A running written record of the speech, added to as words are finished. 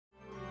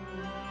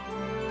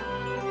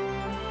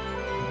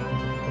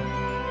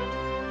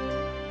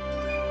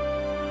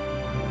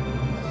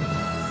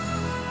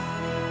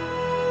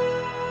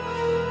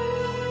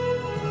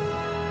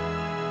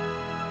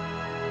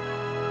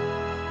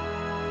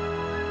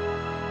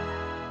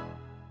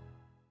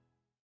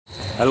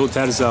Hello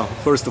Terza.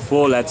 First of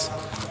all, let's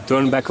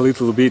turn back a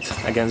little bit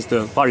against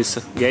the Paris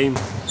game.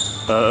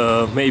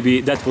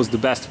 Maybe that was the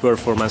best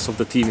performance of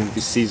the team in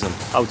this season.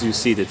 How do you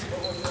see it?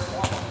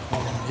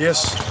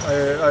 Yes,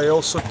 I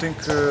also think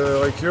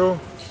like you.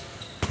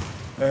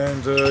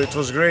 And it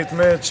was a great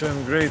match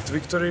and great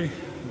victory,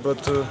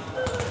 but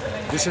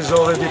this is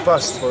already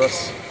past for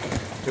us.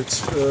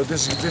 It's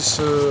this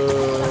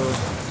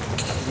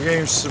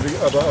games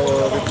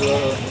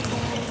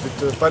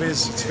with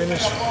Paris, it's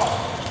finished,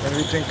 and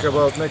we think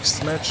about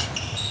next match.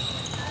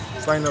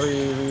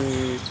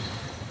 Finally,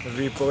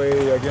 we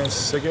play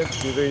against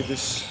Szeged. We wait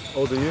this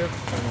all the year,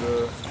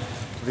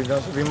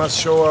 and we must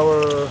show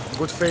our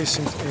good face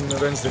in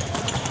Wednesday.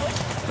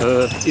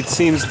 It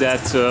seems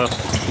that the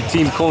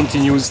team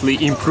continuously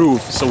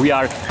improves, so we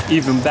are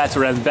even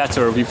better and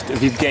better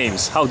with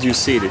games. How do you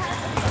see it?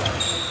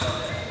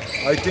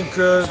 I think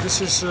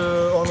this is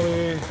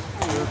only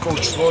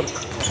coach's work,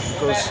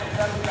 because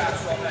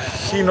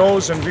he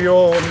knows, and we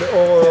all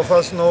of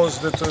us knows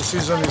that the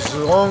season is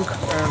long,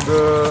 and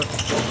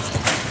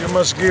you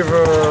must give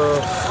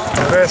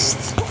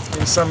rest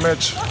in some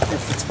match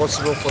if it's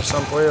possible for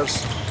some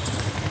players,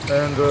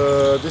 and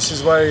this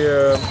is why.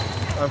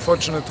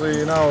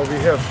 Unfortunately, now we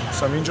have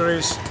some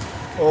injuries.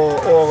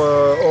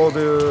 All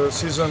the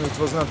season it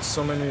was not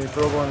so many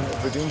problems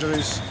with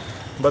injuries,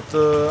 but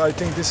I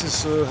think this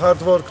is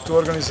hard work to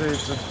organize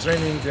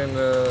training and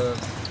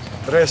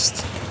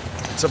rest.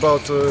 It's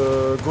about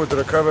good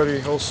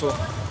recovery also.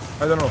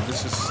 I don't know.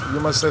 You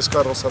must ask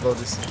Carlos about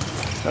this.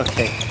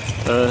 Okay.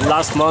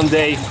 Last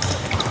Monday,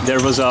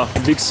 there was a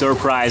big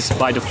surprise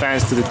by the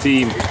fans to the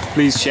team.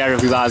 Please share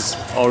with us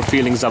our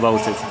feelings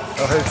about it.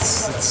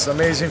 It's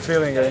amazing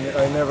feeling.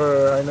 I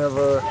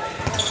never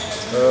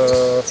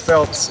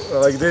felt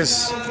like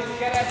this.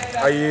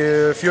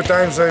 A few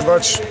times I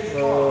watch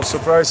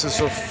surprises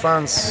of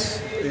fans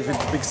with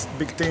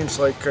big teams,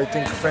 like I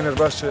think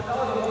Fenerbahce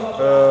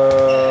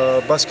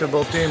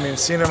basketball team in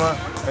cinema,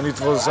 and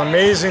it was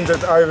amazing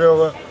that I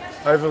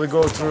will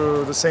go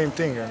through the same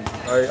thing. And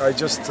I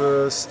just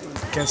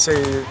can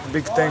say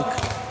big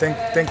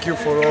thank you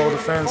for all the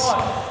fans,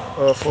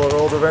 for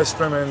all the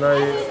Veszprém, and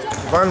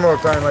one more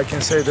time I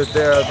can say that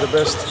they are the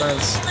best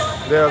fans.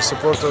 They are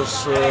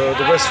supporters,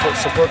 the best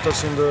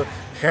supporters in the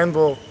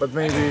handball, but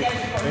maybe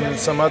in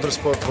some other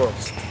sport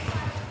worlds.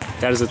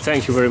 Terza,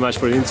 thank you very much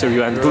for the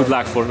interview and good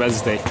luck for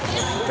Wednesday.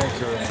 Thank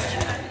you very much.